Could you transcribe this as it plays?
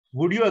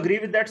Would you agree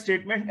with that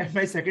statement? And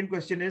my second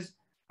question is,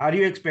 are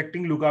you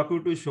expecting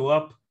Lukaku to show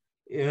up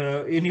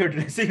in your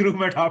dressing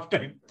room at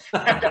halftime?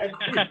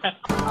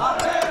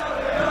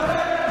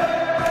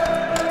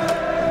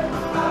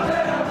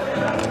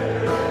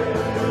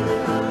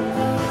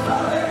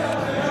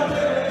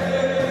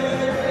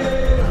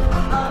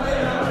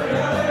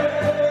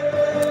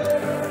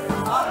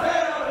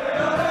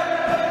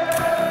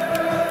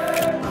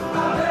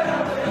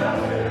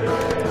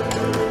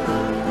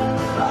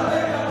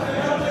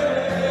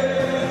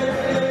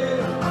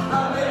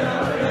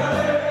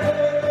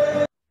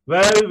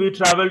 Well, we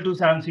traveled to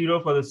San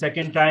Siro for the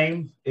second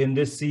time in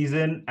this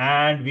season,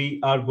 and we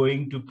are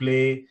going to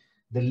play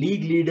the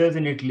league leaders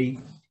in Italy.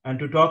 And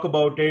to talk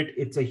about it,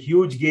 it's a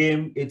huge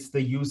game. It's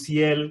the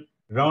UCL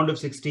round of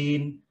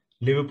 16,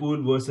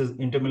 Liverpool versus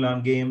Inter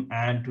Milan game.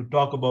 And to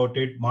talk about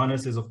it,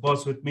 Menace is, of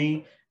course, with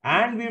me.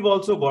 And we've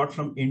also got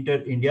from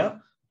Inter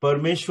India,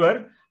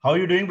 Parmeshwar. How are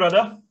you doing,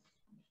 brother?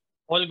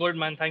 All good,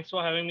 man. Thanks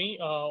for having me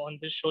on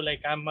this show.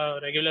 Like, I'm a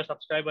regular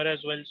subscriber as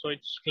well, so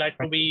it's glad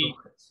to be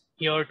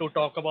here to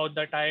talk about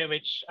the tie,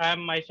 which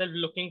I'm myself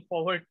looking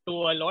forward to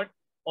a lot.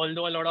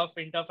 Although a lot of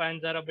Inter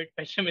fans are a bit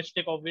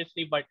pessimistic,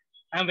 obviously, but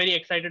I'm very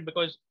excited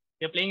because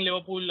they're playing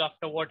Liverpool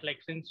after what, like,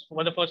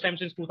 for the first time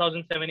since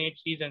 2007-8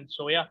 season.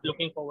 So yeah,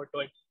 looking forward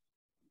to it.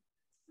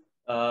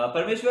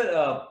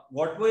 Parmeshwar,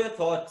 what were your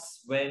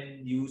thoughts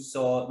when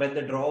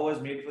the draw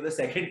was made for the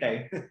second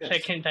time?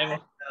 Second time.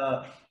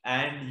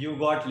 And you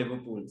got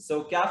Liverpool.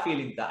 So, kya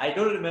feeling tha? I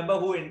don't remember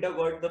who Inter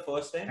got the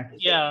first time.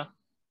 Yeah.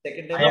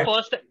 Second time.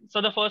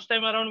 The first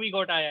time around we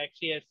got Ajax,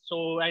 yes.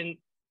 So, and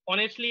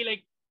honestly,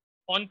 like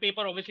on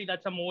paper, obviously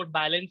that's a more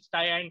balanced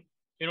tie, and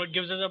it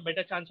gives us a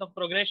better chance of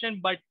progression.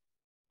 But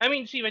I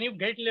mean, see, when you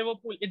get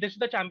Liverpool, this is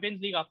the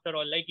Champions League after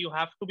all. Like, you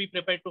have to be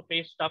prepared to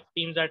face tough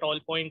teams at all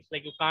points.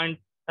 Like, you can't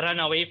run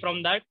away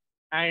from that.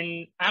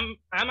 And I'm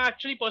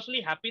actually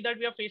personally happy that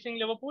we are facing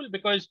Liverpool,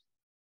 because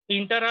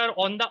Inter are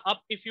on the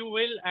up, if you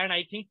will. And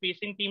I think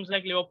facing teams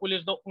like Liverpool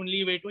is the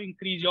only way to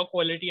increase your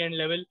quality and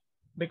level,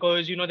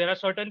 because, there are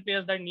certain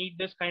players that need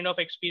this kind of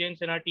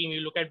experience in our team. You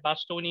look at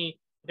Bastoni,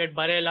 look at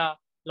Barella,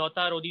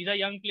 Lautaro. These are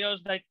young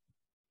players that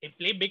they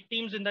play big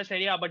teams in the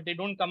Serie A, but they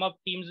don't come up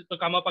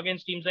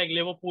against teams like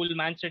Liverpool,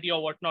 Man City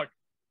or whatnot.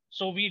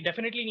 So we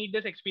definitely need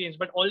this experience.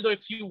 But although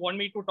if you want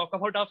me to talk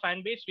about our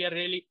fan base, we are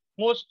really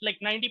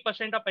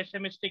 90% are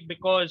pessimistic,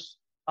 because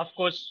of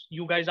course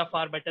you guys are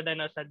far better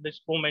than us at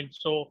this moment.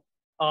 So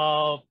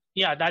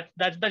yeah,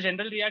 that's the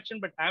general reaction.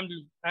 But I'm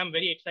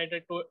very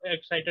excited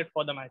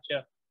for the match.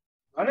 Yeah.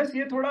 Honestly,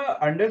 ये थोड़ा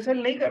undersell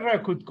नहीं कर रहा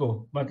है खुद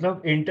को.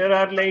 मतलब Inter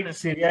are like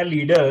Serie A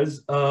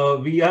leaders.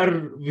 We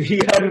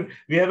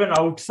have an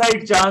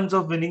outside chance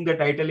of winning the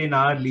title in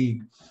our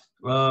league.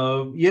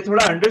 ये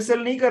थोड़ा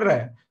undersell नहीं कर रहा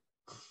है.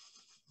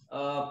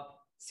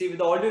 See, with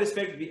all due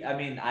respect, me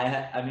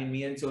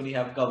and Sony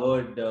have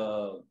covered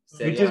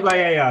Serie A. Which is why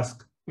I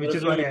ask.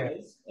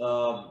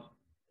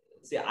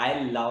 See,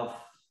 I love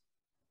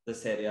the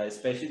Serie A,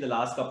 especially the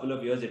last couple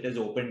of years. It has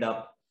opened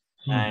up,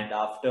 and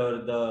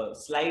after the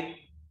slight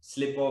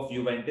slip of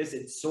Juventus,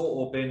 it's so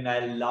open.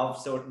 I love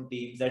certain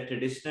teams. That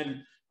traditional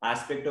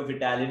aspect of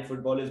Italian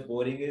football is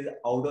boring is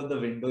out of the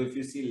window. If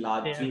you see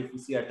Lazio, if you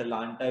see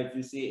Atalanta, if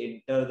you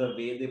see Inter, the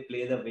way they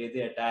play, the way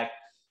they attack,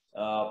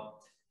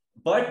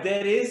 but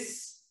there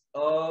is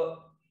a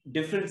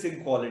difference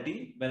in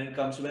quality when it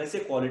comes to, when I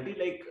say quality,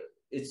 like,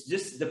 it's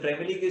just the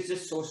Premier League is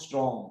just so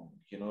strong.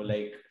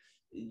 Like,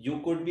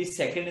 you could be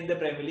second in the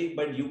Premier League,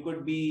 but you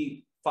could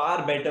be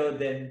far better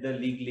than the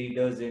league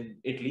leaders in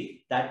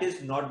Italy. That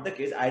is not the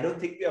case. I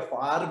don't think we are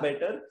far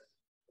better.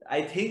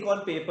 I think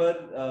on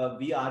paper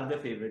we are the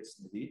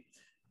favorites, Nidhi.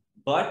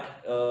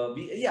 But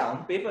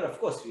on paper, of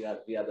course, we are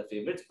the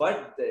favorites.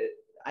 But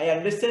I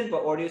understand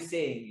what you're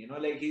saying.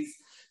 Like, he's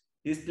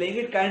playing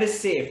it kind of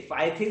safe.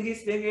 I think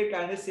he's playing it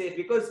kind of safe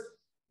because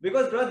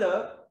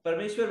brother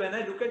Parmeshwar, when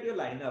I look at your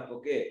lineup,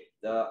 okay,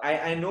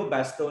 I know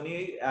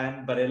Bastoni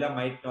and Barella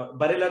might not.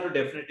 Barella to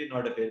definitely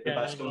not available. Yeah,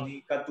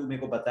 Bastoni ka tu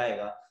meko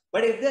batayega.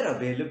 But if they're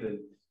available,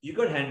 you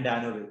got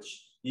Handanovic,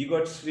 you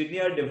got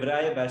Skriniar, De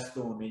Vrij,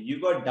 Bastoni, you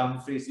got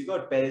Dumfries, you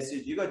got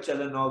Perisic, you got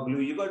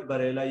Çalhanoğlu, you got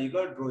Barella, you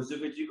got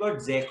Brozovic, you got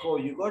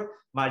Dzeko, you got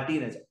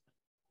Martinez.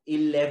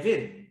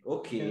 11.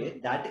 Okay,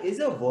 that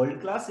is a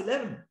world-class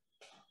 11.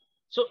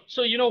 So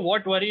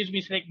what worries me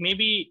is, like,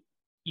 maybe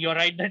you're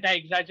right that I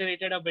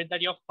exaggerated a bit,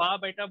 that you're far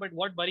better. But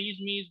what worries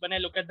me is when I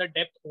look at the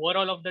depth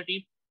overall of the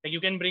team, like, you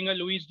can bring a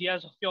Luis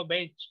Diaz off your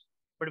bench,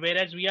 but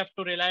whereas we have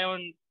to rely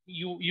on,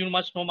 you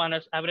must know,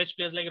 Manas, average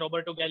players like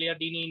Roberto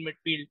Gagliardini in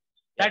midfield.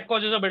 That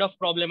causes a bit of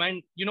problem.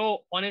 And,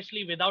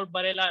 honestly, without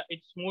Barella,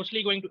 it's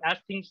mostly going to, as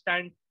things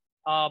stand,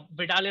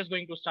 Vidal is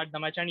going to start the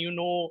match. And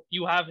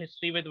you have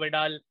history with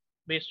Vidal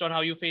based on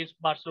how you faced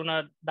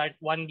Barcelona that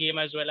one game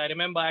as well. I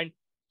remember, and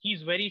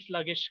he's very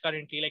sluggish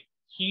currently. Like,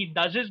 he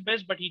does his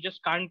best, but he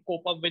just can't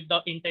cope up with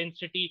the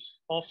intensity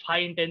of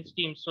high-intense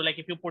teams. So, like,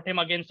 if you put him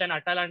against an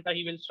Atalanta,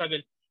 he will struggle.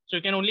 So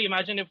you can only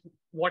imagine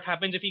what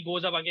happens if he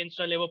goes up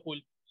against a Liverpool.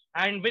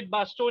 And with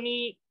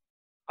Bastoni,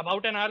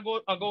 about an hour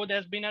ago,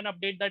 there's been an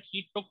update that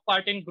he took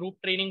part in group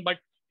training, but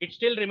It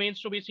still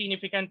remains to be seen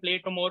if he can play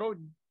tomorrow.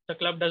 The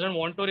club doesn't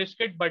want to risk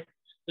it, but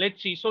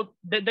let's see. So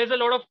there's a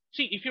lot of,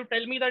 see, if you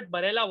tell me that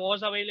Barella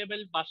was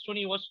available,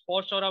 Bastoni was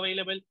for sure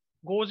available,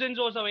 Gozens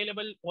was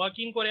available,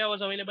 Joaquin Correa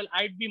was available,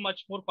 I'd be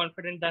much more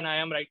confident than I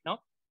am right now.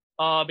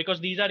 Because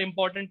these are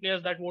important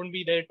players that won't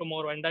be there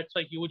tomorrow, and that's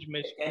a huge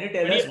miss. Can you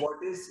tell us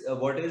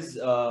what is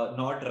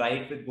not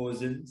right with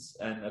Gozens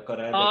and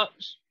Correa?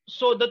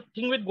 So the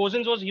thing with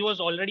Gozens was he was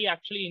already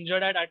actually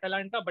injured at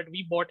Atalanta, but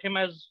we bought him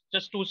as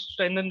just to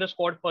strengthen the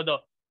squad further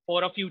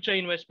for a future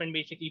investment,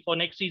 basically for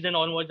next season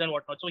onwards and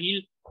whatnot. So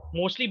he'll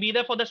mostly be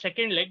there for the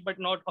second leg, but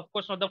not, of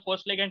course, not the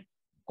first leg. And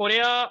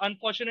Correa,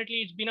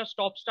 unfortunately, it's been a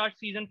stop-start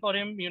season for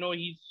him. You know,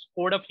 he's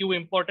scored a few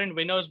important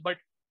winners, but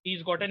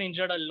he's gotten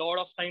injured a lot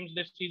of times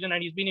this season,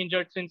 and he's been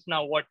injured since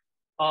now,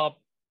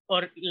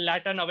 or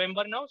latter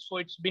November now. So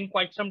it's been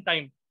quite some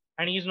time,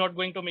 and he's not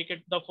going to make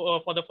it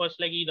for the first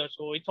leg either.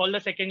 So it's all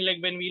the second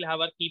leg when we'll have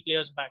our key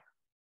players back.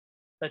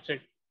 That's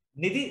it.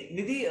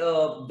 Nidhi,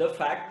 the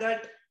fact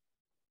that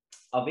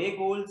away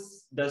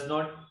goals does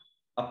not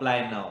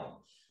apply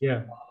now.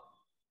 Yeah.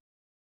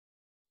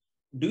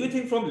 Do you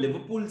think from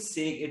Liverpool's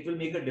sake it will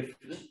make a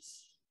difference?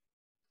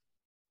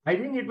 I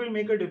think it will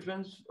make a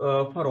difference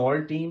for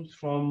all teams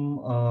from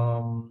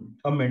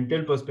a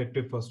mental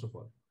perspective, first of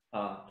all.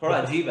 थोड़ा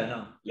अजीब है ना,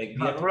 like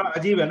थोड़ा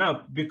अजीब है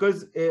ना,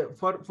 because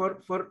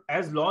for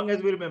as long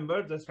as we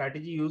remember, the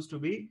strategy used to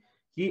be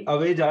कि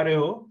away जा रहे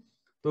हो,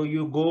 so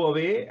you go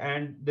away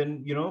and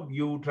then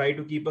you try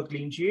to keep a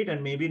clean sheet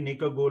and maybe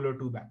nick a goal or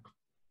two back,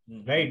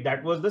 right?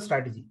 That was the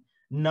strategy.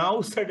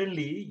 Now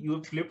suddenly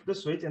you flip the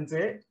switch and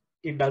say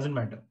it doesn't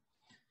matter.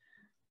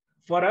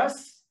 For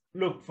us,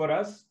 look, for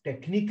us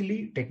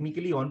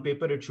technically on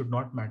paper it should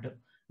not matter,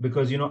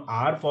 because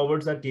our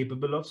forwards are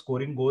capable of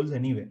scoring goals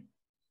anyway.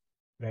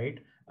 Right.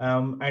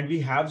 And we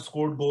have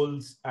scored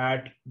goals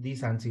at the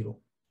San Siro.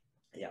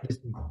 Yeah.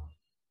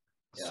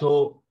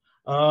 So,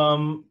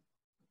 I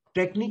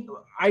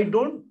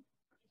don't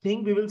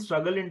think we will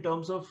struggle in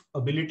terms of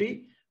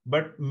ability,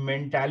 but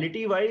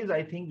mentality wise,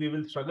 I think we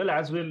will struggle,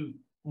 as will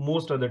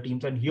most other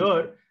teams. And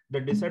here, the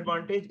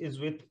disadvantage is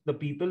with the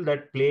people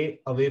that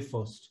play away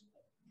first.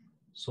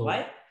 So,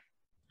 why?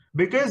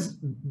 Because,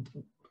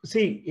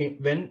 see,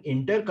 when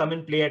Inter come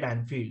and play at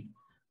Anfield,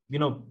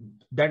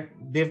 that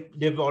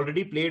they've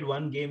already played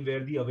one game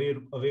where the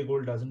away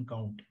goal doesn't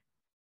count,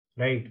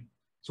 right?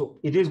 So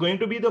it is going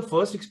to be the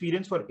first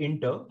experience for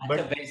Inter.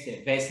 But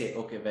वैसे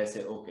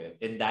okay.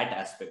 In that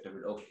aspect of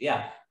it, okay,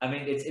 yeah. I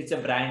mean, it's a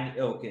brand.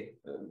 Okay,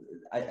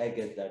 I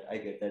get that.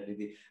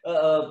 Really.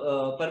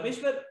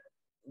 Parmeshwar,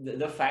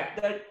 the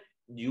fact that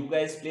you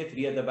guys play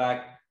 3 at the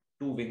back,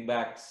 2 wing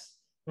backs,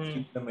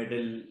 keep the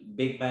middle,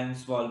 big man,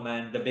 small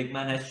man. The big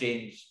man has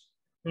changed.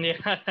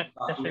 Yeah.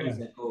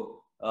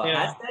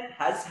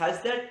 Has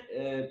that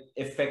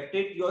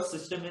affected your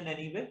system in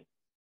any way?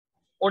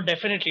 Oh,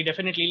 definitely.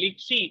 Like,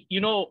 see,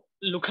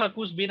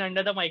 Lukaku's been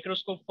under the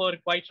microscope for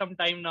quite some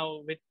time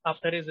now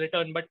after his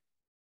return, but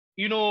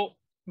we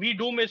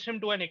do miss him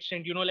to an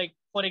extent. Like,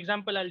 for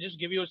example, I'll just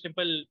give you a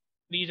simple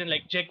reason.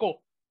 Like Dzeko,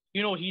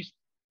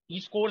 he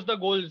scores the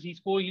goals,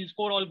 he'll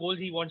score all goals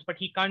he wants, but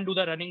he can't do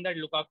the running that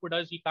Lukaku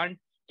does. He can't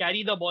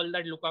carry the ball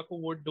that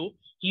Lukaku would do.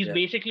 He's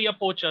basically a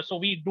poacher. So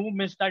we do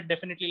miss that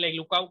definitely. Like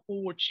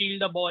Lukaku would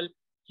shield the ball.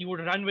 He would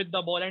run with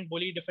the ball and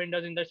bully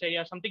defenders in the Serie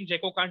A, something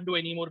Dzeko can't do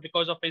anymore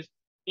because of his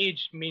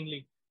age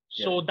mainly.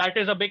 So that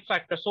is a big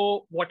factor.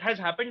 So what has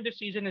happened this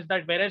season is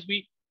that whereas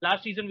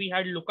last season we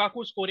had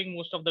Lukaku scoring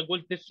most of the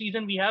goals, this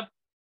season we have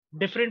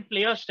different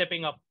players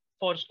stepping up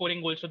for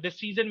scoring goals. So this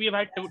season we've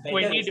had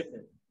 20.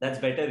 That's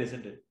better,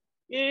 isn't it?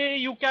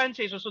 You can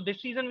say so. So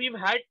this season we've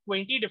had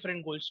 20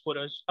 different goal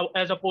scorers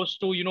as opposed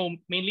to,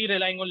 mainly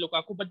relying on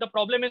Lukaku. But the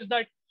problem is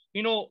that,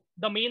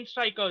 the main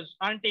strikers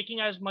aren't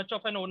taking as much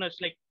of an onus.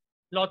 Like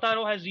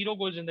Lautaro has 0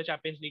 goals in the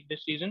Champions League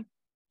this season.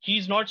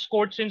 He's not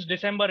scored since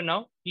December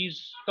now.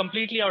 He's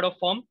completely out of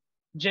form.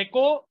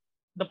 Dzeko,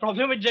 the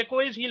problem with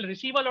Dzeko is he'll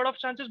receive a lot of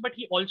chances, but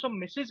he also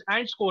misses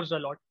and scores a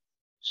lot.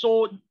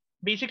 So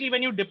basically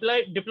when you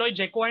deploy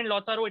Dzeko and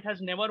Lautaro, it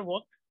has never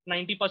worked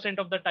 90%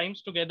 of the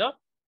times together.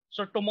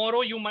 So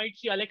tomorrow you might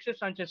see Alexis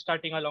Sanchez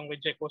starting along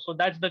with Dzeko. So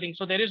that's the thing.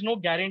 So there is no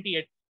guarantee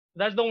yet.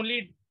 That's the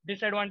only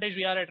disadvantage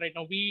we are at right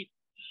now. We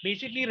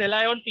basically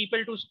rely on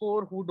people to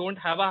score who don't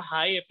have a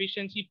high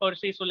efficiency per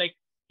se. So like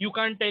you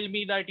can't tell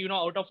me that,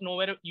 out of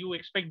nowhere you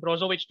expect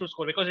Brozovic to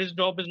score, because his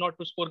job is not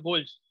to score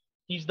goals.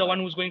 He's the one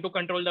who's going to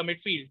control the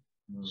midfield.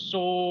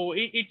 So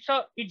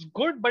it's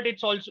good, but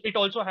it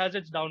also has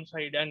its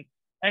downside.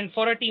 And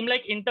for a team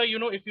like Inter,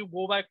 if you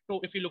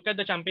look at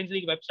the Champions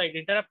League website,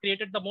 Inter have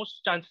created the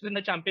most chances in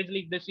the Champions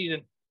League this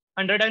season.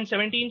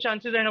 117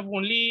 chances and have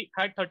only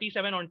had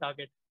 37 on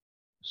target.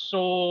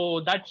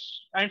 So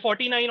and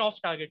 49 off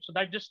target. So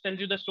that just tells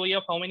you the story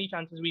of how many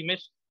chances we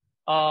miss.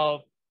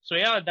 So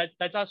yeah,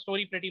 that's our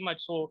story pretty much.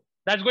 So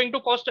that's going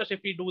to cost us if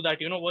we do that,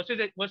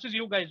 versus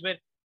you guys,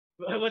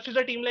 versus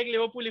a team like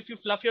Liverpool, if you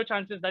fluff your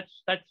chances,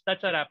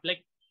 that's a wrap.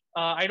 Like,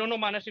 I don't know,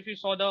 Manas, if you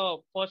saw the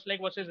first leg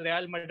versus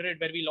Real Madrid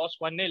where we lost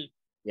 1-0.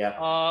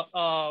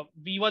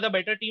 We were the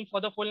better team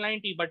for the full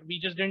 90, but we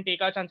just didn't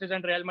take our chances,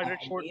 and Real Madrid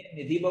showed. Me and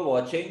Nidhi were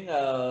watching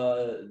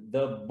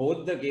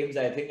both the games,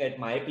 I think, at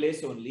my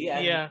place only,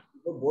 and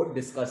we were both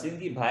discussing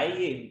कि भाई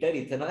ये Inter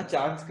इतना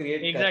chance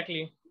create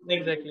exactly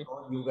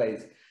on you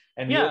guys,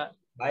 and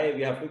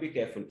we have to be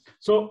careful.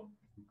 So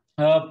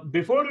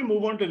before we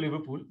move on to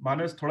Liverpool,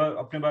 Manas थोड़ा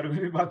अपने बारे में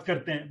भी बात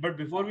करते हैं, but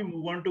before we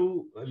move on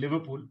to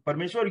Liverpool,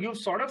 Parmeshwar, you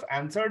sort of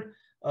answered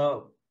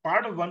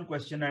part of one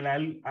question, and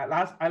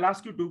I'll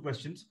ask you two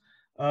questions.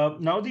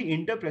 Now the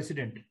Inter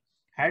president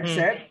had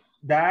said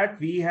that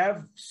we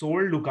have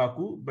sold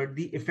Lukaku, but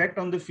the effect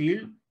on the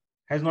field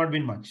has not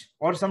been much,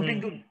 or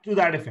something to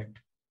that effect.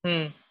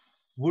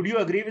 Would you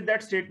agree with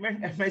that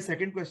statement? And my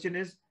second question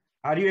is,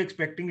 are you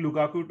expecting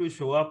Lukaku to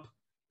show up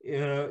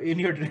in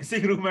your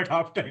dressing room at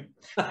halftime?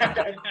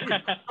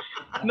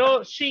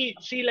 No, see,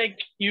 like,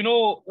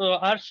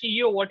 our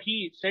CEO, what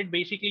he said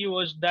basically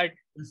was that,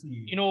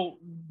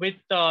 with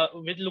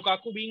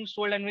Lukaku being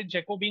sold and with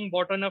Dzeko being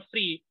bought on a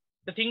free,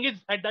 the thing is,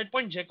 at that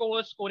point, Dzeko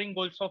was scoring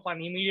goals for fun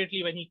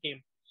immediately when he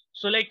came.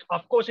 So, like,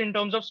 of course, in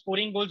terms of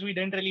scoring goals, we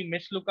didn't really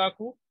miss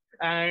Lukaku.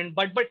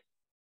 But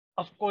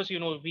of course,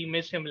 we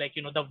miss him, like,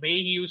 the way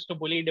he used to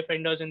bully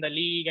defenders in the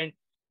league and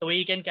the way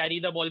he can carry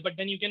the ball. But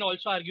then you can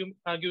also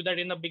argue that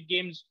in the big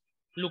games,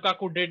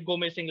 Lukaku did go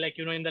missing, like,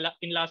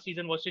 in last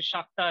season versus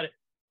Shakhtar,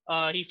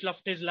 he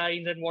fluffed his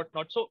lines and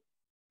whatnot. So,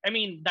 I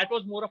mean, that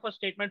was more of a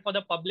statement for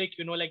the public,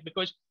 like,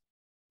 because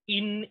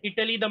in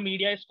Italy, the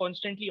media is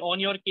constantly on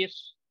your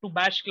case to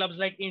bash clubs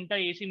like Inter,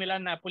 AC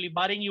Milan, Napoli.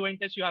 Barring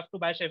Juventus, you have to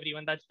bash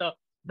everyone. That's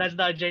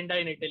the agenda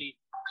in Italy.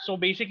 So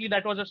basically,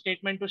 that was a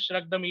statement to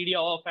shrug the media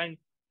off. And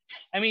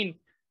I mean,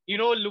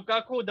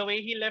 Lukaku, the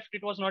way he left,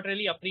 it was not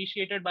really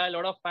appreciated by a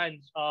lot of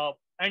fans.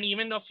 And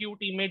even a few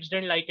teammates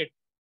didn't like it.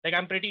 Like,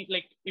 I'm pretty,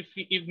 like, if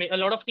a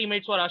lot of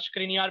teammates were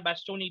Skriniar,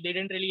 Bastoni, they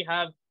didn't really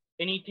have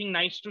anything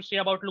nice to say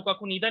about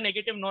Lukaku, neither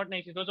negative, not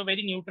nice. It was a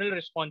very neutral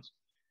response.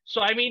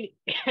 So, I mean,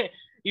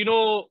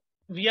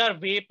 we are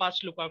way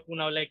past Lukaku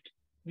now. Like,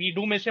 we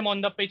do miss him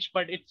on the pitch,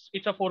 but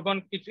it's a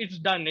foregone, it's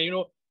done.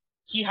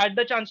 He had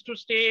the chance to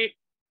stay,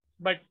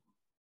 but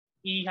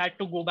he had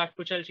to go back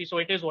to Chelsea. So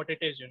it is what it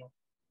is,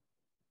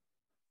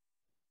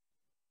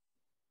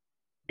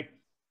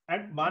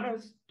 And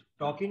Manas,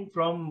 talking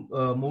from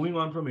moving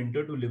on from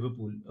Inter to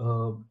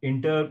Liverpool,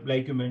 Inter,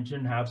 like you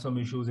mentioned, have some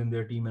issues in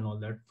their team and all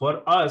that.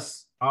 For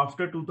us,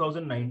 after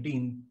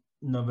 2019,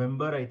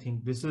 November, I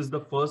think this is the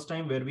first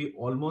time where we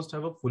almost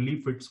have a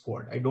fully fit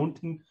squad. I don't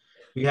think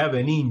we have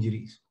any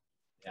injuries.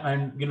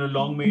 And,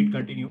 long may it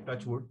continue,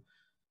 touch wood.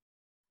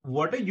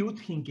 What are you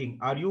thinking?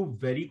 Are you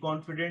very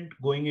confident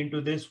going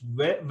into this?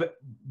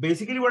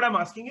 Basically, what I'm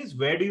asking is,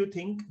 where do you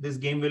think this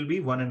game will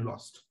be won and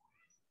lost?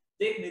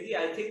 Nidhi,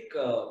 I think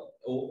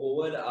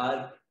over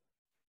our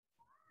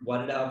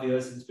 1.5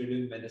 years since we're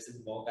doing Menace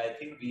and Monk, I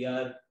think we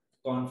are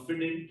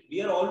confident.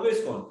 We are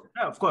always confident.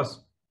 Yeah, of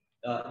course.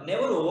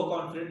 Never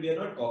overconfident. We are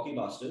not cocky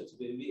bastards.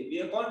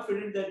 We are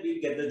confident that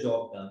we'll get the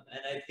job done.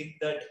 And I think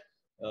that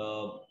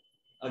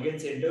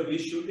against Inter, we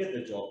should get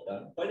the job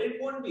done. But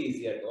it won't be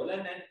easy at all.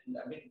 And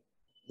I mean,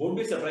 won't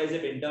be surprised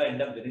if Inter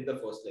end up winning the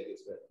first leg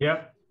as well.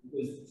 Yeah.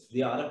 Because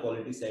they are a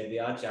quality side. They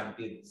are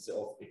champions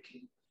of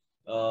Italy.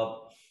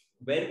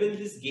 Where will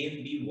this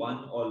game be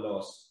won or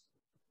lost?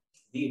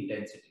 The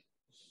intensity.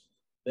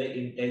 The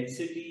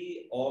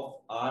intensity of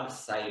our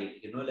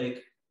side,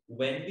 like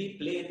when we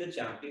play in the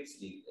Champions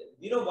League,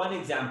 one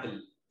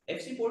example,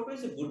 FC Porto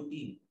is a good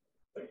team,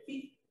 but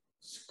we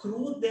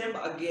screw them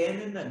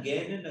again and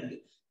again and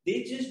again.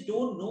 They just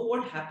don't know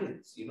what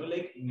happens,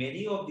 like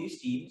many of these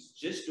teams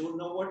just don't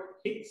know what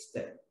hits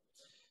them.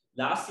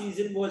 Last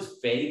season was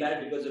very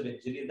bad because of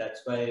injury.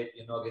 That's why,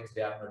 against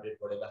Real Madrid,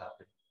 whatever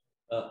happened.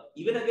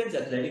 Even against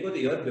Atletico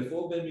the year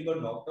before when we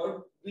got knocked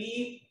out,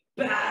 we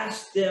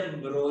bashed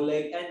them, bro.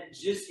 Like, and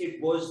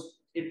it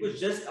was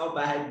just a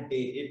bad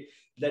day.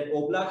 That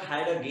Oblak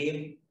had a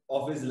game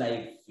of his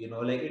life,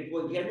 like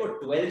we had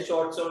about 12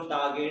 shots on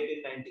target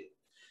in 90.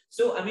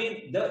 So, I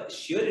mean, the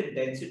sheer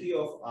intensity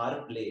of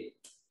our play,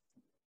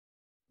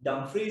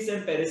 Dumfries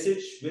and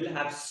Perisic will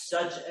have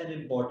such an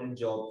important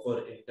job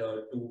for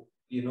Inter to,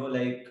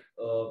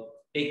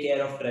 take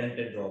care of Trent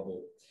and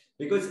Robbo.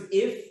 Because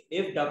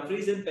if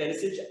Dumfries and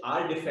Perisic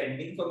are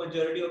defending for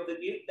majority of the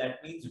game,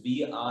 that means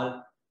we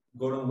are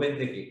going to win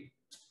the game.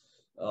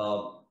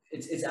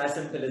 It's as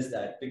simple as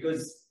that,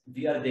 because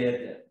we are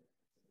there.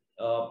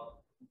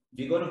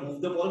 We're going to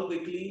move the ball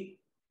quickly.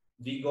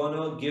 We're going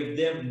to give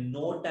them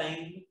no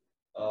time.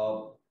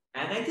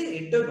 And I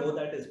think Inter know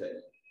that as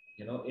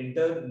well.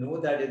 Inter know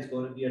that it's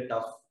going to be a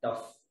tough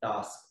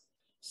task.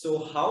 So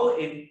how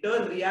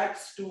Inter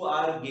reacts to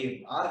our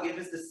game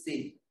is the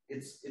same.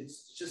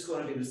 It's just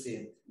going to be the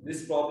same.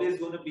 This probably is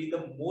going to be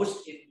the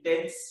most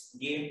intense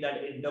game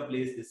that Inter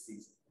plays this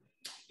season.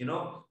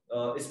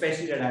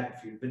 Especially at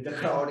Anfield with the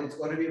crowd, it's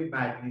going to be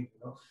maddening.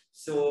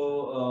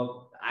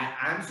 So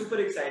I'm super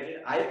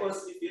excited. I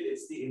personally feel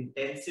it's the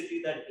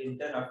intensity that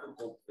Inter have to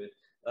cope with.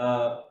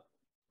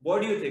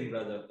 What do you think,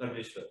 brother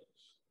Parmeshwar?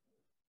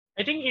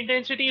 I think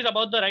intensity is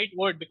about the right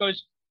word,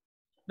 because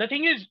the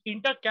thing is,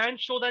 Inter can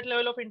show that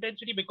level of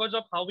intensity because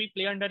of how we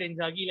play under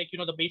Inzaghi. Like,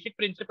 the basic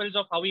principles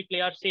of how we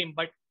play are same.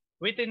 But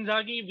with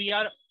Inzaghi, we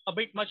are a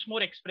bit much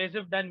more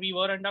expressive than we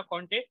were under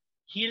Conte.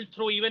 He'll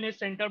throw even his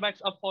centre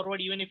backs up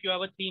forward, even if you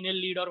have a 3-0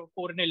 lead or a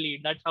 4-0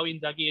 lead. That's how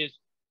Inzaghi is.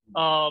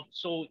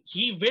 So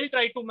he will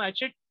try to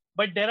match it.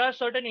 But there are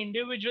certain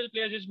individual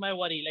players, is my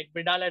worry. Like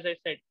Vidal, as I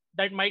said,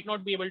 that might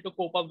not be able to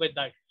cope up with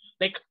that.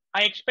 Like,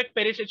 I expect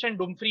Perisic and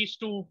Dumfries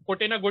to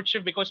put in a good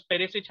shift because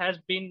Perisic has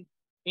been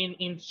in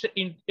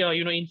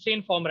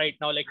insane form right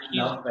now. Like, I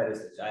love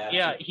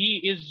Perisic. he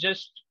is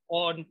just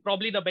on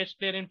probably the best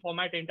player in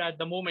format Inter at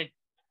the moment.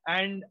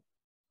 And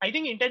I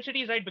think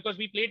intensity is right because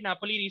we played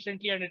Napoli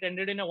recently and it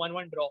ended in a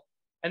 1-1 draw.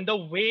 And the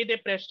way they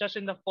pressed us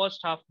in the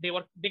first half,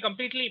 they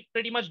completely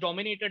pretty much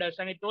dominated us,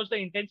 and it was the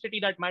intensity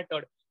that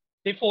mattered.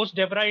 They forced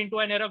De Vrij into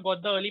an error,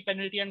 got the early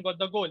penalty and got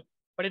the goal.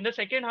 But in the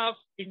second half,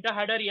 Inter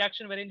had a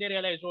reaction wherein they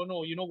realized, oh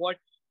no, you know what?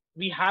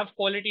 We have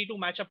quality to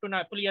match up to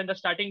Napoli, and the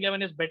starting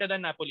 11 is better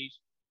than Napoli's.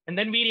 And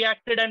then we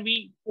reacted and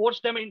we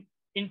forced them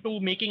into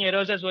making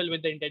errors as well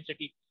with the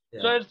intensity.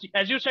 Yeah. So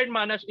as you said,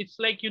 Manas, it's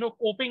like,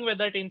 coping with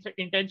that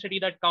intensity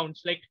that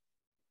counts. Like,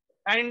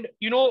 and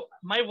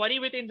my worry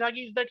with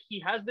Inzaghi is that he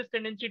has this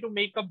tendency to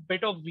make a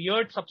bit of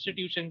weird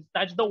substitutions.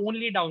 That's the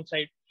only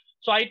downside.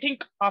 So I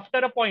think after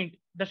a point,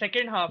 the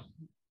second half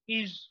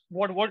is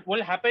what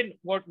will happen.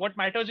 What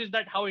matters is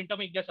that how Inter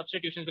make their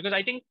substitutions, because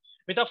I think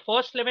with a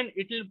first 11,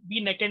 it will be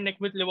neck and neck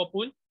with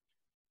Liverpool.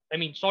 I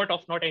mean, sort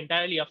of, not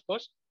entirely, of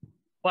course.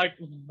 But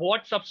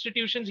what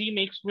substitutions he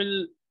makes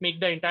will make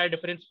the entire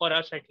difference for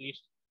us, at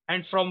least.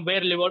 And from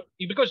where Liverpool,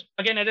 because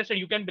again, as I said,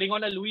 you can bring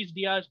on a Luis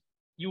Diaz.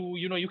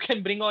 You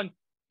can bring on,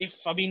 if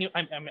Fabinho,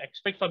 I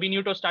expect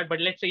Fabinho to start,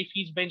 but let's say if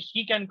he's benched,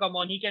 he can come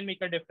on, he can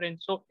make a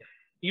difference. So,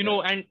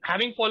 and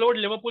having followed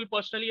Liverpool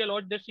personally a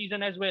lot this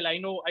season as well,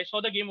 I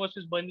saw the game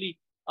versus Burnley.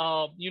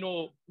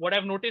 What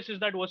I've noticed is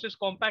that versus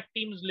compact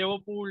teams,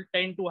 Liverpool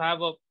tend to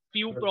have a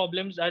few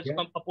problems as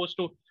opposed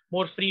to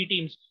more free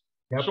teams.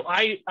 Yep. So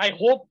I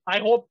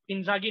hope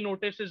Inzaghi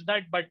notices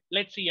that, but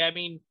let's see. I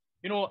mean,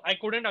 I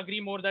couldn't agree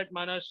more that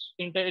Manas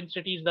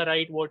intensity is the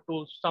right word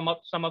to sum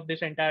up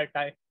this entire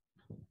tie.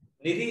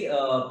 Nidhi,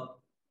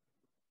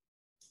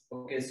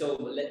 okay, so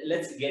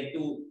let's get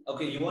to.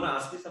 Okay, you want to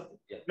ask me something?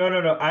 Yeah.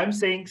 No. I'm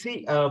saying,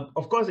 see,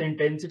 of course,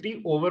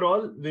 intensity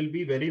overall will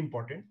be very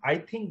important. I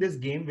think this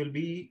game will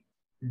be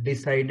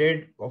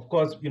decided. Of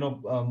course,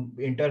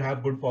 Inter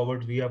have good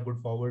forwards, we have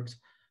good forwards.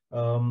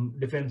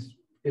 Defense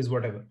is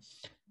whatever.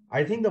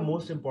 I think the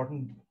most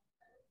important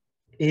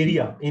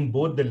area in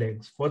both the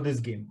legs for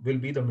this game will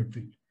be the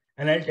midfield,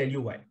 and I'll tell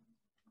you why.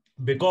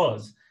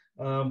 Because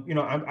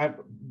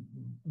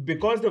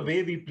because the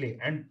way we play,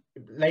 and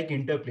like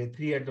Inter play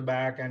 3 at the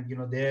back, and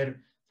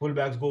their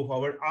fullbacks go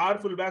forward. Our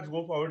fullbacks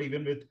go forward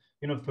even with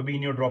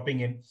Fabinho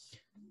dropping in.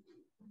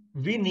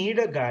 We need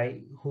a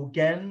guy who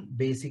can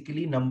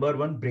basically, number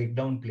one, break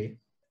down play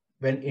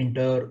when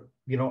Inter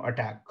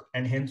attack,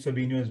 and hence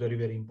Fabinho is very,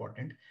 very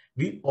important.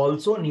 We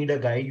also need a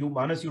guy,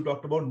 Manas, you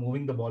talked about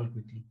moving the ball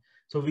quickly.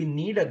 So we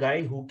need a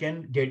guy who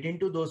can get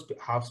into those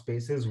half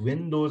spaces,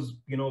 win those,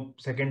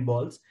 second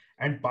balls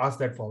and pass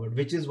that forward,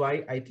 which is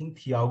why I think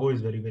Thiago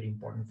is very, very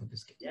important for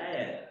this game.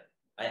 Yeah.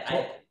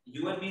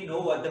 You and me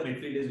know what the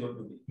midfield is going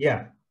to be.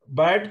 Yeah.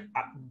 But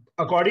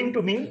according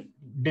to me,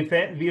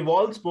 we've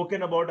all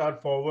spoken about our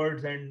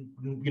forwards and,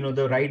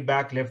 the right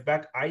back, left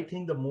back. I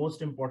think the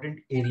most important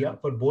area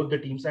for both the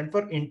teams and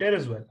for Inter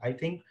as well, I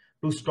think,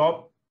 to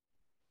stop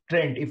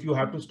Trent, if you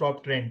have to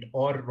stop Trent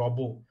or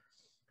Robbo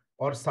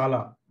or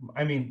Salah,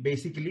 I mean,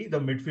 basically the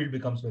midfield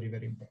becomes very,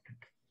 very important.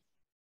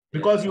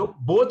 Because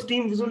both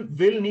teams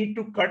will need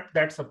to cut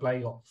that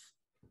supply off.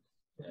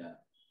 Yeah.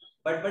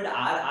 But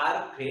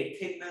our great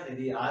thing,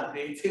 our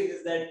great thing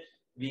is that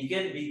we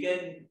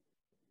can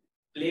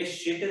play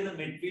shit in the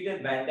midfield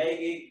and Van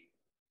Dijk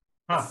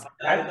pass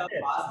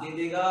दे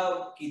देगा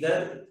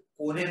किधर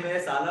कोने में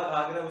साला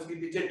भाग रहा है उसके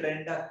पीछे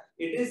trend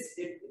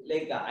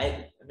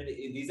I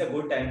mean these are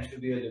good times to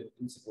be a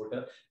Liverpool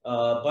supporter,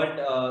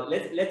 but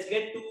let's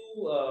get to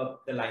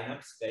the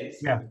lineups,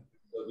 guys.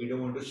 We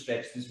don't want to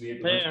stretch this way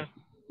too much.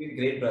 It's been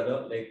great,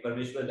 brother. Like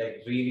Parmeshwar,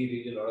 like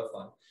really a lot of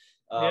fun.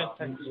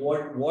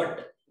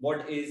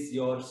 What is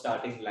your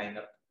starting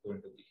lineup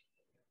going to be?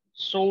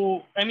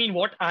 So, I mean,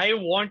 what I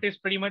want is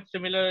pretty much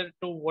similar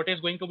to what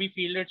is going to be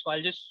fielded. So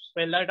I'll just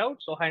spell that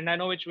out. So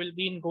Handanovic will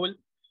be in goal.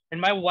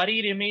 And my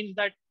worry remains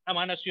that,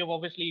 Manas, you have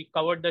obviously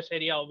covered the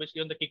Serie A,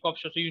 obviously on the kickoff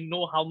show. So you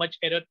know how much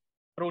error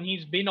prone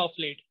he's been of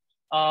late.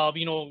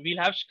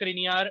 We'll have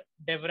Skriniar,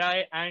 De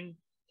Vrij, and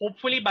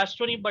hopefully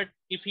Bastoni. But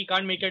if he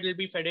can't make it, it'll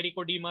be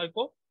Federico Di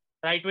Marco.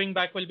 Right wing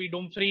back will be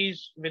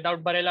Dumfries.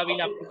 Without Barella, we'll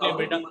have to play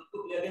Vidal.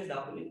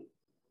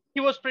 He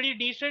was pretty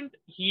decent.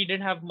 He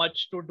didn't have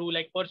much to do.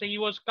 Like, per se, he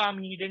was calm.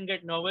 He didn't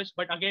get nervous.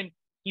 But again,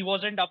 he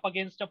wasn't up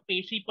against a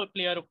pacey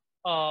player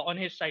on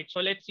his side.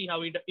 So let's see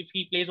if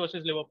he plays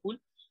versus Liverpool.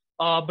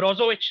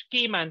 Brozovic,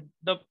 key man,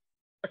 the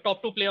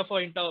top 2 player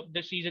for Inter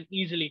this season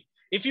easily.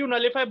 If you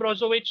nullify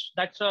Brozovic,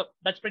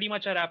 that's pretty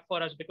much a wrap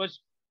for us, because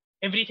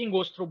everything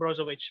goes through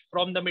Brozovic.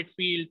 From the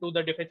midfield to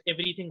the defense,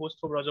 everything goes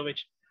through Brozovic.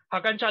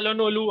 Hakan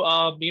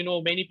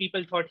Çalhanoğlu, many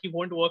people thought he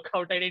won't work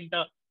out at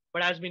Inter,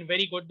 but has been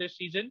very good this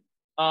season.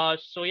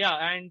 So yeah,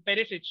 and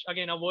Perisic,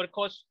 again, a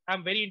workhorse.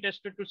 I'm very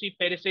interested to see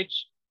Perisic,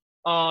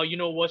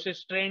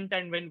 versus Trent,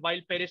 and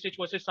while Perisic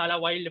versus Salah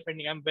while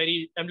defending.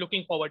 I'm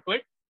looking forward to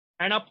it.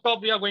 And up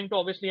top, we are going to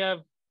obviously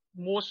have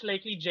most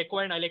likely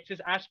Dzeko and Alexis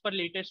as per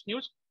latest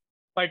news.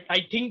 But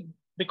I think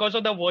because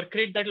of the work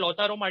rate that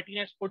Lautaro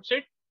Martinez puts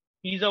it,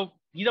 he's a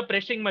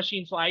pressing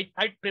machine. So I'd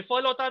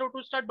prefer Lautaro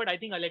to start, but I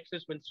think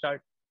Alexis will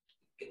start.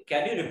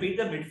 Can you repeat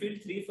the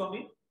midfield three for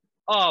me?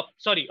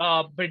 Sorry.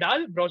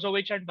 Vidal,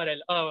 Brozovic, and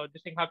Barella.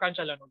 This thing, Hakan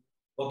Çalhanoğlu.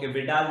 Okay,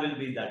 Vidal will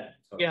be that.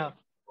 Sorry. Yeah.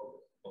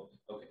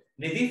 Okay.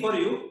 Nidhi, for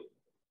you?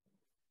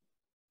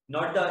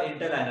 Not the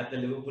Inter lineup, the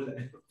Liverpool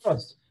lineup. Of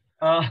course.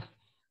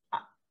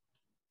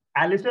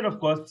 Alisson, of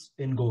course,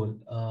 in goal.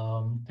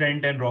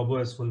 Trent and Robbo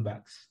as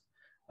fullbacks.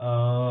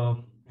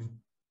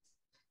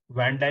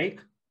 Van Dijk.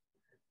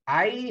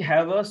 I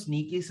have a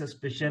sneaky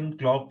suspicion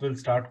Klopp will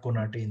start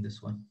Konate in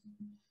this one.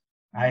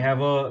 I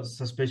have a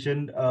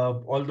suspicion,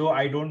 although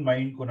I don't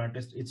mind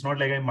Konate. It's not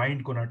like I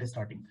mind Konate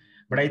starting,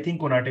 but I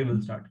think Konate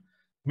will start.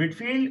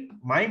 Midfield,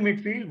 my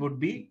midfield would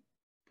be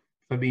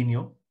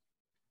Fabinho,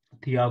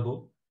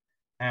 Thiago,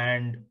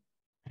 and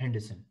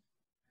Henderson.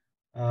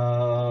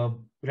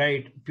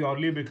 Right,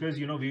 purely because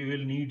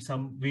we'll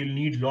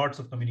need lots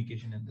of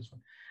communication in this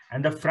one.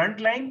 And the front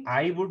line,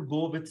 I would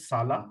go with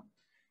Salah,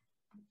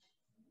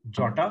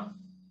 Jota,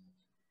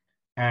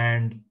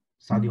 and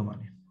Sadio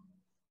Mane.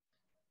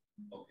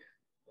 Okay.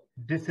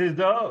 This is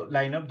the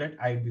lineup that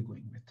I'd be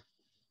going with.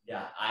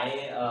 Yeah,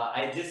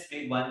 I just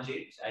made one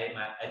change. I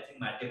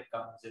think Matip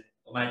comes in.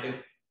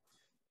 Matip,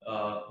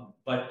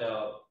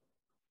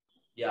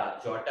 yeah,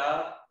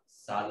 Jota,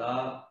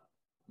 Salah,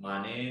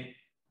 Mane.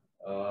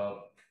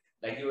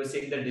 Like you were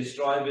saying, the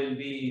destroy will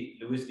be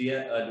Luis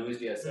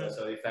Diaz.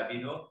 Sorry,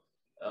 Fabinho.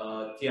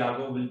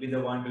 Thiago will be the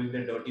one doing the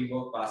dirty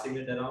work, passing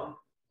it around.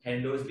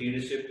 Hendo's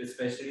leadership,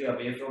 especially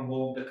away from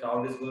home, the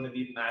crowd is going to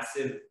be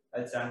massive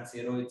at San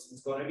Siro.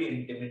 It's going to be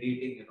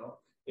intimidating,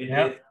 We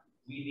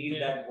need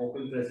that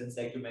vocal presence,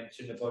 like you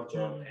mentioned about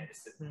Jordan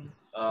Henderson.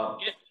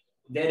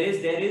 There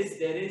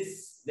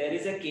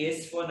is a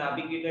case for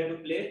Naby Keita to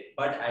play,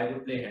 but I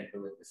would play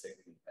Hendo with the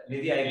second.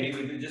 Maybe I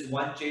agree with you. Just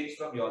one change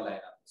from your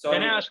lineup. Sorry.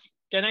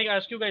 Can I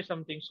ask you guys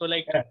something? So,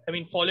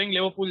 following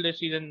Liverpool this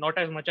season, not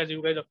as much as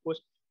you guys, of course.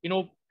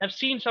 I've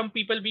seen some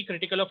people be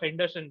critical of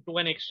Henderson to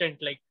an extent,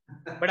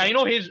 but I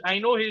know his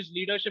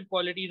leadership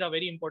qualities are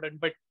very important.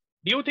 But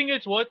do you think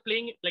it's worth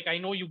playing? I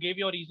know you gave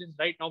your reasons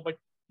right now, but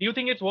do you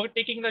think it's worth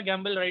taking the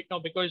gamble right now?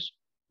 Because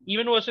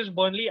even versus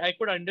Burnley, I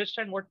could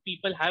understand what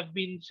people have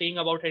been saying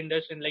about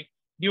Henderson. Do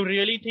you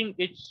really think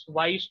it's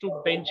wise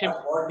to bench him?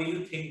 What do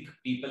you think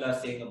people are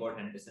saying about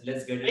Henderson?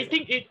 Let's get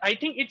it. I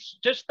think it's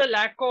just the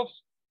lack of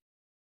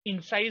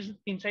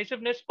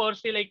incisiveness per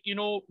se,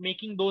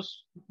 making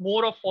those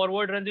more of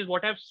forward runs is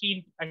what I've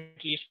seen, at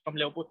least from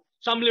Liverpool.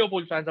 Some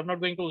Liverpool fans, I'm not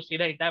going to say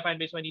the entire fan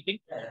base or anything,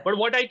 but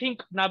what I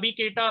think Naby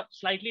Keita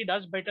slightly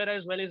does better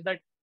as well is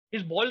that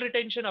his ball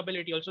retention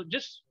ability also,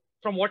 just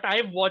from what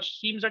I've watched,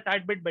 seems a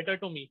tad bit better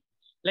to me.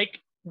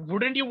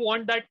 Wouldn't you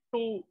want that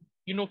to,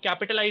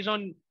 capitalize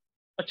on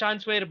a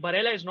chance where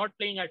Barella is not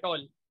playing at all?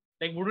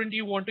 Wouldn't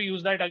you want to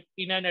use that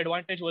in an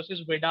advantage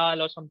versus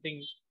Vidal or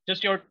something?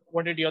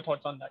 What are your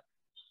thoughts on that?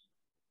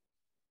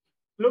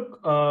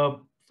 Look,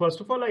 first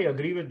of all, I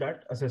agree with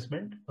that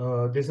assessment.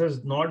 This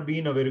has not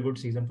been a very good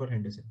season for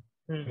Henderson,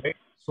 right?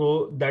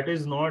 So that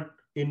is not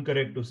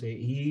incorrect to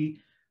say.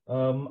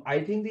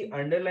 I think the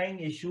underlying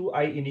issue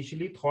I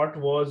initially thought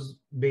was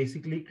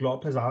basically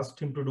Klopp has asked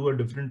him to do a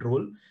different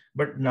role,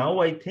 but now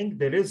I think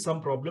there is some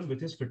problem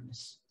with his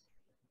fitness.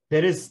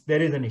 There is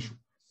an issue.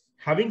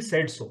 Having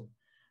said so,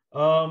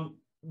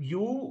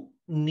 you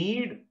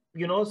need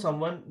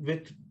someone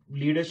with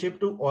leadership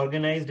to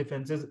organize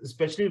defenses,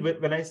 especially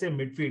when I say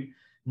midfield.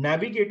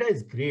 Naby Keita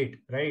is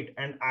great, right?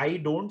 And I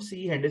don't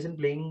see Henderson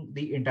playing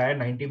the entire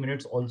 90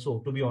 minutes also,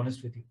 to be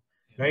honest with you,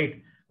 right?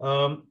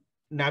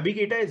 Naby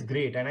Keita is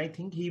great, and I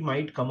think he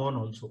might come on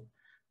also.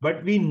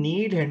 But we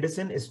need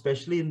Henderson,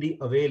 especially in the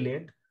away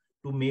leg,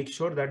 to make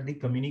sure that the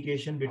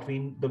communication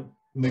between the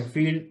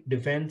midfield,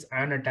 defense,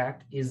 and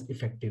attack is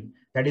effective.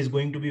 That is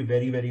going to be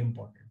very, very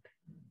important.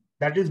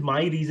 That is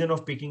my reason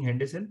of picking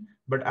Henderson,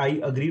 but I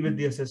agree with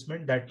the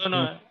assessment that...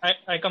 No,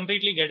 I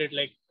completely get it.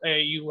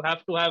 You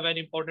have to have an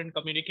important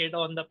communicator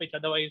on the pitch,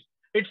 otherwise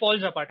it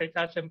falls apart. It's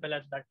as simple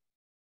as that.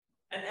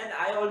 And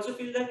I also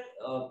feel that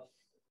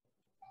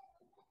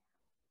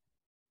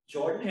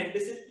Jordan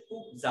Henderson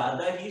को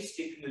ज़्यादा ही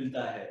stick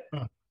मिलता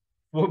है.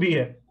 वो भी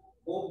है.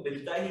 वो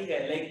मिलता ही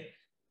है.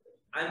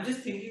 I'm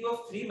just thinking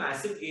of 3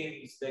 massive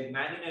games, like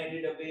Man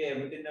United away,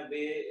 Everton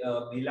away,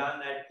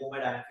 Milan at home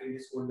at Anfield, he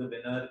scored the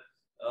winner.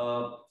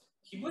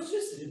 He was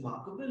just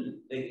remarkable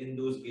in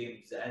those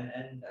games,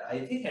 and I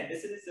think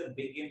Henderson is a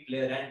big game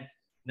player. And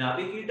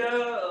Naby Keita,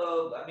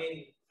 I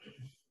mean,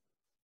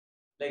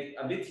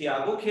 अभी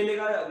Thiago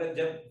खेलेगा.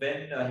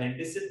 When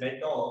Henderson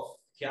went off,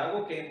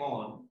 Thiago came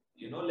on.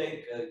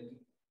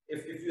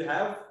 if you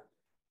have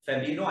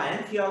Fabinho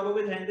and Thiago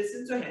with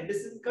Henderson, so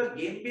Henderson का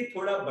game भी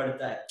थोड़ा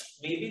बढ़ता है.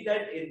 Maybe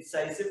that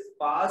incisive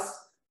pass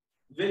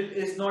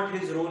is not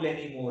his role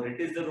anymore.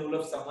 It is the role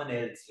of someone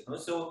else,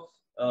 So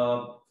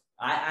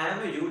I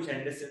am a huge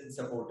Henderson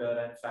supporter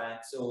and fan.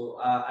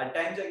 So at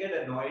times I get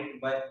annoyed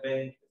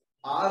when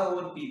our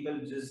own people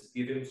just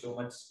give him so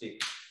much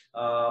stick.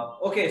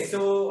 Okay,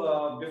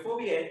 so before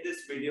we end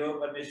this video,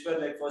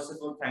 Parmeshwar, first of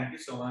all, thank you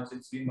so much.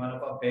 It's been one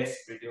of our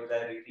best videos.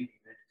 I really mean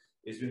it.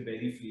 It's been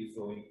very free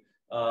flowing.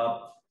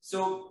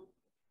 So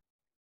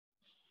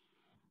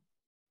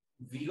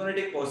we're gonna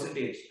take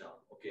percentage now.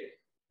 Okay.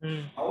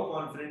 How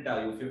confident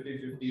are you?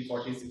 50-50,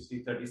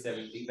 40-60,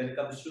 30-70 when it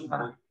comes to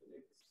both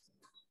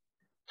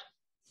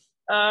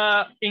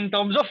legs? In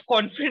terms of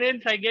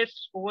confidence, I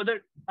guess over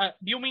the. Do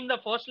you mean the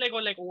first leg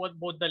or over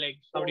both the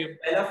legs? How do you?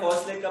 पहला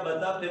first leg का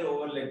बता, फिर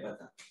over leg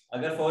बता.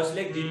 अगर first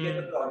leg जीत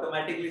गए तो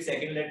automatically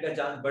second leg का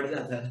chance बढ़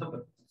जाता है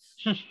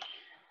ना.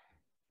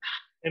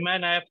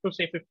 Man, I have to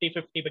say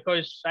 50-50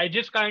 because I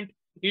just can't.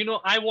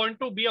 I want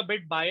to be a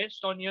bit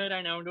biased on here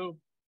and I want to,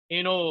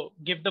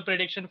 give the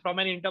prediction from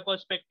an Inter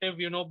perspective,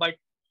 but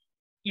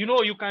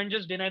you can't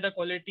just deny the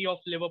quality of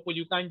Liverpool.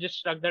 You can't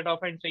just shrug that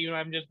off and say,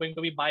 I'm just going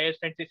to be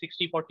biased and say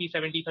 60-40,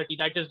 70-30.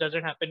 That just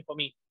doesn't happen for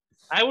me.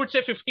 I would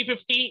say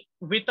 50-50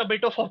 with a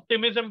bit of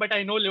optimism, but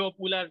I know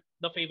Liverpool are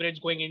the favorites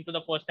going into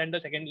the first and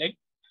the second leg.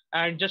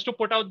 And just to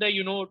put out there,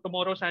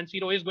 tomorrow San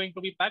Siro is going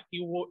to be packed.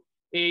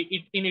 In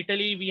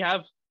Italy, we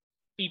have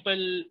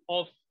people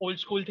of old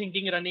school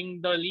thinking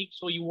running the league,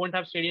 so you won't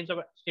have stadiums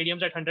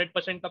at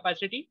 100%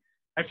 capacity.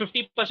 At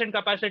 50%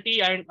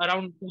 capacity and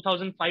around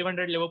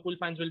 2,500 Liverpool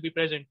fans will be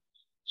present.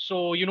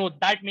 So,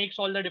 that makes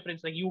all the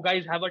difference. Like, you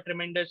guys have a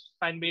tremendous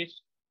fan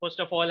base, first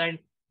of all. And,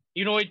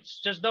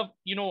 it's just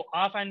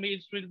our fan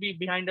base will be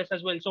behind us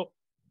as well. So,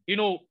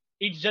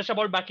 it's just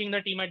about backing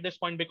the team at this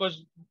point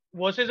because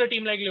versus a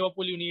team like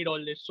Liverpool, you need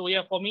all this. So,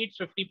 yeah, for me, it's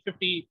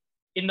 50-50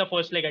 in the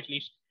first leg at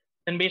least.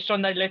 And based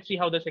on that, let's see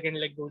how the second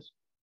leg goes.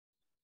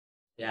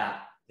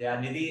 Yeah.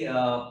 Nidhi,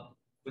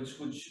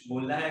 कुछ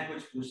बोलना है,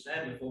 कुछ पूछना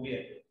है before we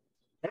end it?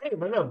 Hey,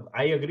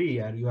 I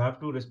agree. You have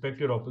to respect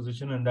your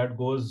opposition, and that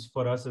goes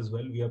for us as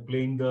well. We are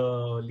playing the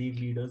league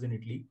leaders in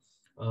Italy.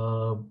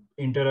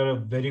 Inter are a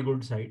very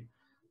good side.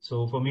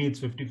 So for me, it's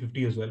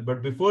 50-50 as well.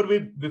 But before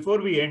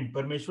we end,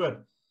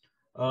 Parmeshwar,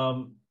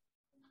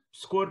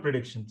 score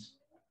predictions.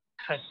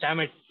 Damn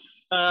it.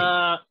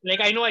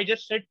 I know I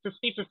just said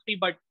 50-50,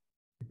 but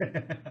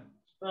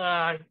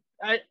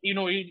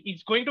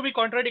it's going to be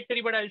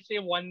contradictory, but I'll say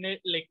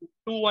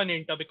 2-1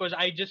 Inter because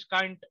I just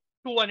can't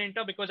 2-1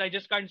 Inter because I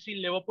just can't see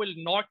Liverpool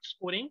not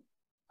scoring.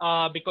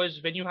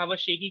 Because when you have a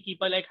shaky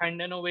keeper like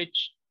Handanovic,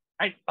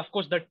 and of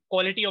course the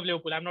quality of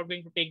Liverpool, I'm not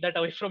going to take that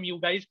away from you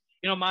guys.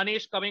 Mane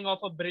is coming off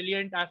a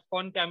brilliant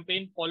AFCON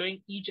campaign,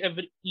 following each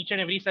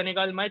and every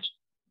Senegal match.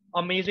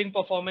 Amazing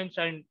performance,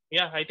 and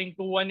yeah, I think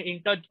 2-1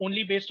 Inter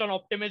only based on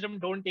optimism.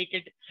 Don't take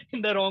it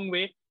in the wrong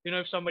way.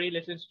 If somebody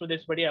listens to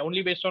this, but yeah,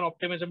 only based on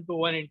optimism,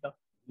 2-1 Inter.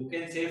 You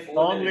can say 4.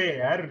 Wrong way,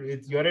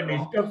 yaar. You're an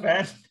Inter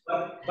fan.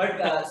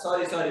 But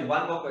sorry.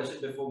 One more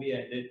question before we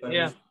end it.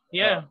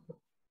 Yeah.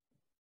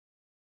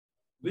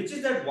 Which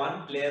is that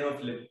one player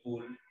of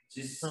Liverpool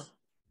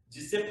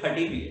जिससे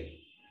फटी भी है?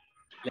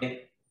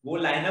 Like वो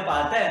lineup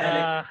आता है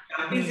ना,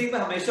 Champions League में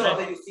हमेशा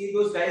होता है. You see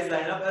those guys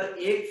lineup और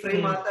एक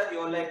frame आता है,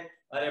 you're like,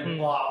 अरे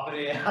बाप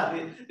रे यार,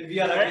 we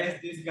are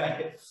against this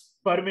guy.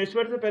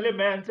 परमेश्वर से पहले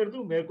मैं आंसर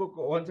दूं, मेरे को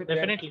कौन से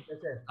Definitely.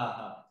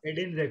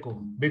 Edin Dzeko,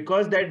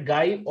 because that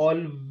guy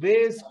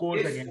always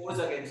scores against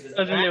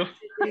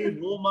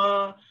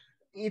Roma.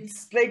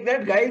 It's like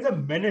that guy is a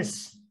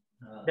menace.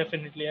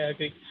 Definitely, I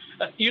agree.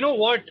 You know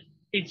what?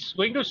 It's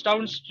going to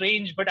sound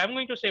strange, but I'm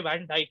going to say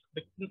Van Dijk.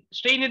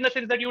 Strange in the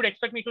sense that you would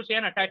expect me to say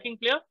an attacking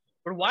player,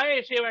 but why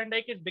I say Van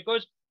Dijk is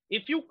because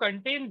if you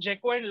contain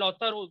Dzeko and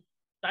Lautaro,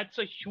 that's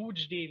a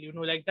huge deal,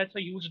 that's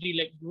a huge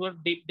deal.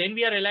 Then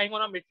we are relying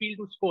on our midfield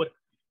to score.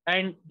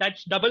 And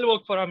that's double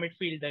work for our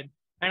midfield then.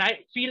 And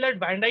I feel that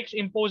Van Dijk's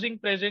imposing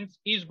presence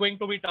is going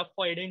to be tough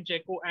for Edin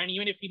Dzeko. And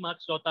even if he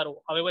marks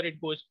Lautaro, however it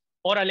goes,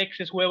 or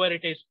Alexis, whoever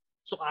it is.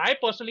 So I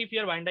personally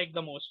fear Van Dijk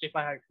the most if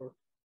I had to.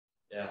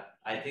 Yeah,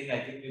 I think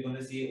we're going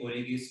to see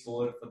Origi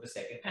score for the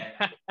second time.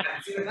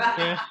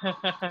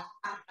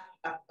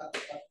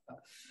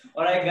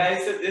 All right,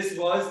 guys. So this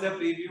was the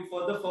preview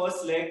for the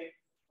first leg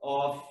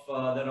of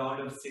the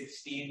round of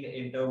 16,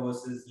 Inter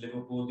versus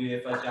Liverpool, the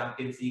UEFA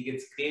Champions League.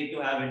 It's great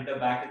to have Inter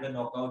back in the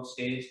knockout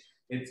stage.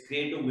 It's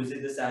great to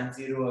visit the San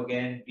Siro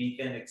again. We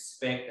can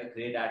expect a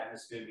great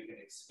atmosphere. We can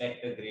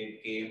expect a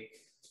great game.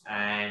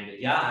 And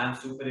yeah, I'm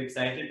super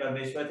excited.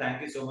 Parmeshwar,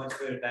 thank you so much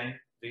for your time.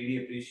 Really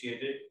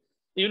appreciate it.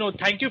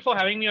 Thank you for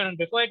having me on. And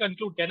before I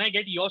conclude, can I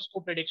get your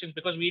score predictions?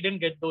 Because we didn't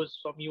get those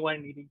from you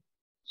and Nidhi.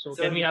 So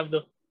can we have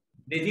the...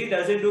 Nidhi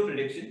doesn't do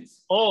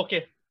predictions. Oh,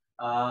 okay.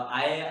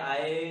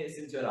 I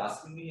since you're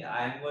asking me,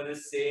 I'm going to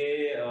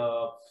say,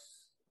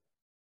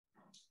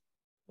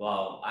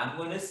 I'm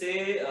going to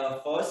say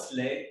first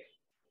leg,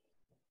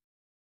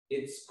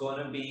 it's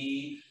going to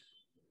be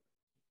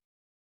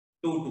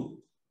 2-2.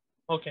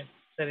 Okay.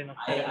 Fair enough.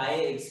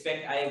 I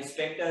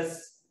expect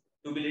us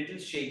to be little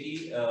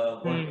shaky.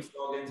 What we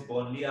saw against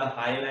Burnley, a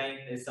high line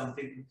is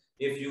something.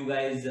 If you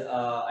guys,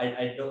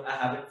 I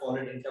haven't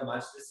followed Inter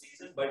much this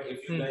season, but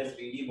if you guys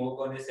really work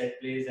on your set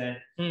plays and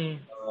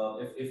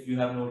if you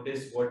have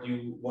noticed what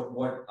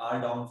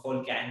our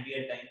downfall can be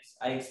at times,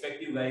 I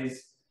expect you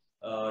guys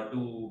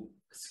to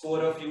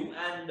score a few,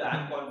 and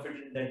I'm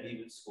confident that we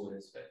will score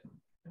as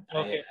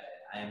well. Okay.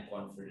 I am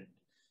confident.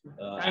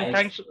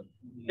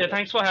 And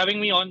thanks for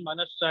having me on,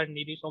 Manas and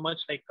Nidhi, so much.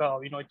 Like,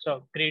 it's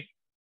a great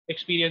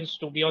experience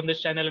to be on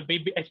this channel,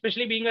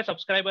 especially being a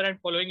subscriber and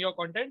following your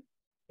content.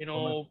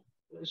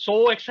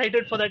 So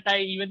excited for the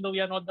tie, even though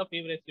we are not the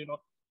favorites.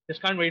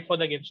 Just can't wait for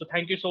the game. So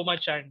thank you so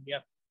much, and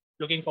yeah,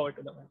 looking forward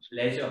to the match.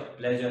 Pleasure.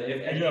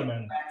 If any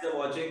fans are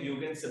watching, you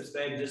can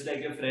subscribe just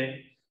like a friend.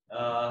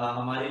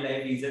 हमारी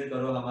life इज्जत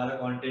करो, हमारा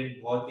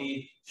content बहुत ही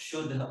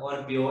शुद्ध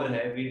और pure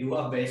है. We do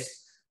our best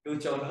to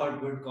churn out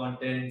good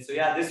content. So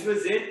yeah, this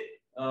was it.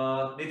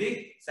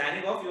 Nidhi,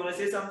 signing off. You want to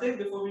say something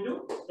before we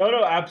do?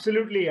 No,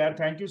 absolutely. Yeah.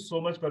 Thank you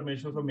so much,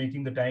 Parmeshwar, for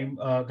making the time.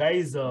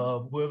 Guys,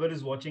 whoever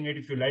is watching it,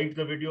 if you liked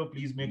the video,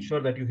 please make sure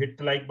that you hit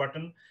the like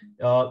button.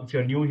 If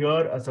you're new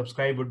here, a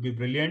subscribe would be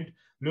brilliant.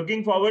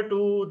 Looking forward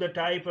to the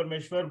tie,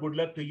 Parmeshwar. Good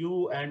luck to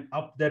you and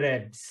up the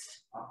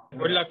Reds.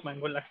 Good luck, man.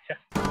 Good luck. Yeah.